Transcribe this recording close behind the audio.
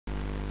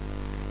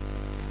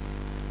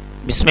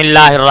بسم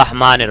اللہ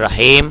الرحمن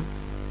الرحیم۔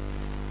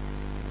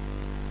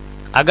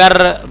 اگر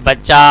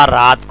بچہ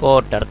رات کو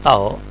ڈرتا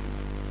ہو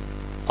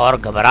اور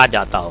گھبرا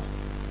جاتا ہو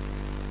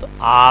تو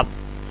آپ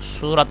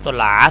سورۃ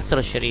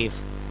العصر شریف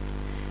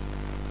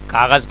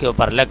کاغذ کے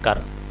اوپر لکھ کر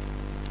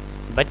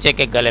بچے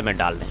کے گلے میں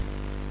ڈال دیں،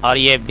 اور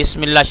یہ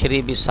بسم اللہ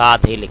شریف بھی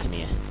ساتھ ہی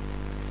لکھنی ہے۔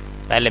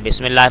 پہلے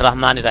بسم اللہ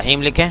الرحمن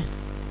الرحیم لکھیں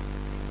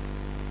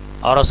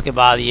اور اس کے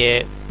بعد یہ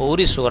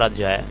پوری سورت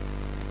جو ہے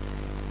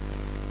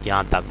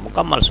یہاں تک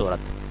مکمل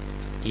سورت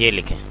یہ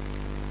لکھیں،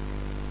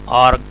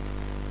 اور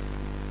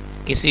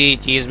کسی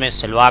چیز میں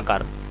سلوا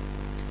کر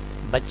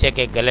بچے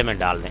کے گلے میں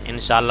ڈال دیں۔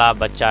 انشاءاللہ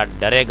بچہ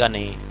ڈرے گا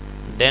نہیں،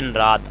 دن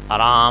رات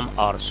آرام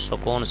اور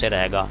سکون سے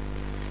رہے گا،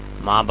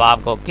 ماں باپ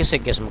کو کسی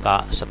قسم کا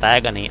ستائے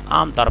گا نہیں۔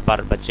 عام طور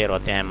پر بچے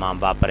روتے ہیں، ماں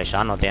باپ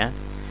پریشان ہوتے ہیں،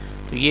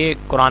 تو یہ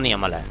قرآنی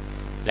عمل ہے،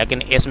 لیکن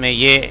اس میں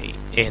یہ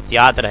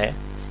احتیاط رہے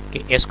کہ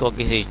اس کو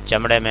کسی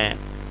چمڑے میں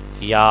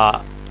یا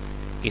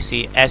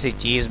کسی ایسی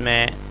چیز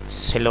میں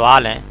سلوا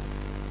لیں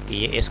کہ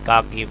یہ اس کا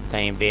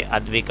کہیں بے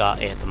ادبی کا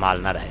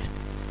احتمال نہ رہے،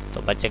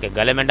 تو بچے کے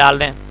گلے میں ڈال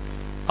دیں،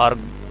 اور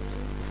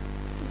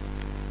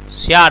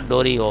سیاہ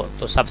ڈوری ہو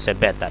تو سب سے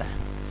بہتر ہے،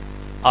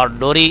 اور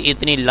ڈوری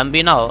اتنی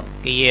لمبی نہ ہو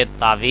کہ یہ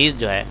تعویذ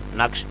جو ہے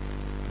نقش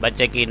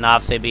بچے کی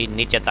ناف سے بھی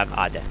نیچے تک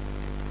آ جائے،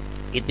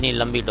 اتنی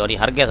لمبی ڈوری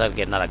ہرگز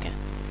نہ رکھیں۔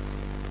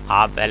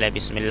 آپ پہلے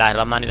بسم اللہ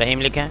الرحمن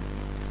الرحیم لکھیں،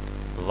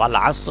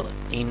 والعصر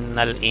ان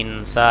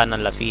الانسان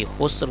لفی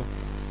خسر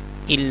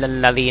الا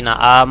الذین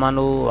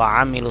آمنوا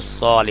وعملوا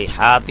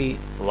الصالحات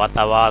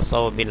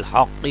وتواصوا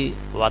بالحق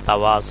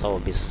وتواصوا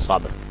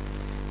بالصبر۔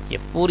 یہ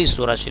پوری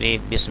سورۃ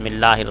شریف بسم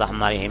اللہ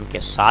الرحمن الرحیم کے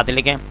ساتھ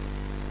لکھیں۔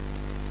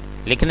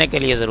 لکھنے کے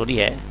لیے ضروری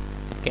ہے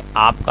کہ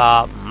آپ کا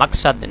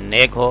مقصد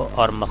نیک ہو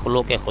اور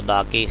مخلوق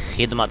خدا کی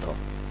خدمت ہو۔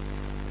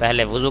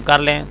 پہلے وضو کر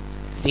لیں،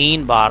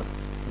 3 بار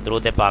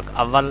درود پاک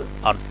اول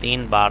اور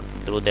 3 بار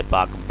درود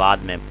پاک بعد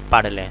میں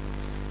پڑھ لیں،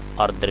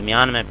 اور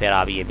درمیان میں پھر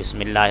آپ یہ بسم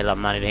اللہ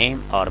الرحمن الرحیم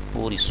اور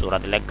پوری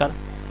سورت لکھ کر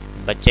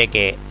بچے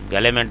کے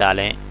گلے میں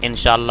ڈالیں۔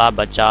 انشاءاللہ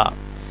بچہ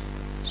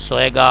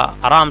سوئے گا،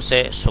 آرام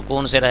سے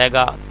سکون سے رہے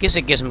گا،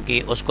 کسی قسم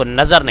کی اس کو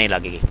نظر نہیں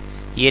لگے گی۔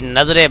 یہ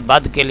نظر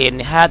بد کے لیے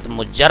نہایت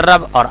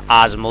مجرب اور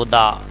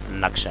آزمودہ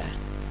نقشہ ہے۔